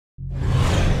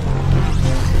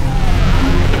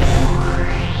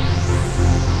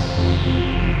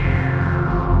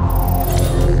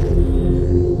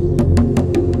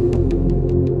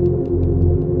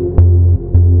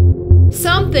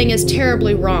something is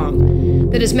terribly wrong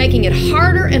that is making it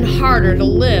harder and harder to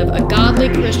live a godly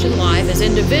Christian life as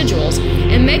individuals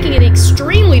and making it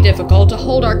extremely difficult to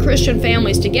hold our Christian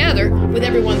families together with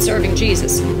everyone serving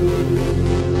Jesus.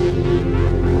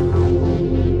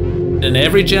 In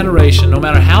every generation, no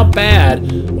matter how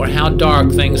bad or how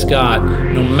dark things got,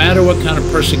 no matter what kind of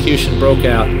persecution broke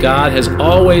out, God has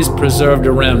always preserved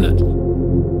a remnant.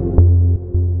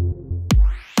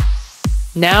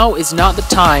 Now is not the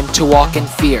time to walk in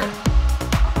fear.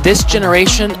 This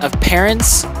generation of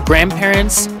parents,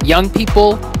 grandparents, young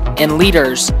people, and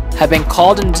leaders have been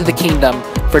called into the kingdom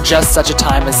for just such a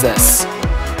time as this.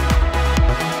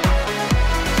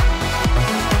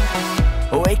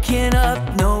 Waking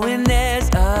up knowing there's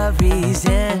a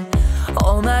reason.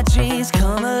 All my dreams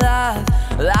come alive.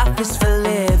 Life is for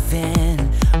living.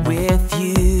 With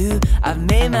you, I've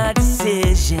made my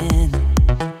decision.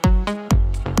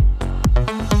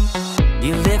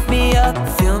 You lift me up,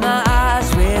 fill my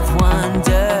eyes with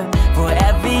wonder.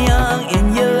 Forever young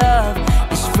in your love,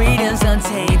 this freedom's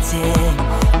untainted.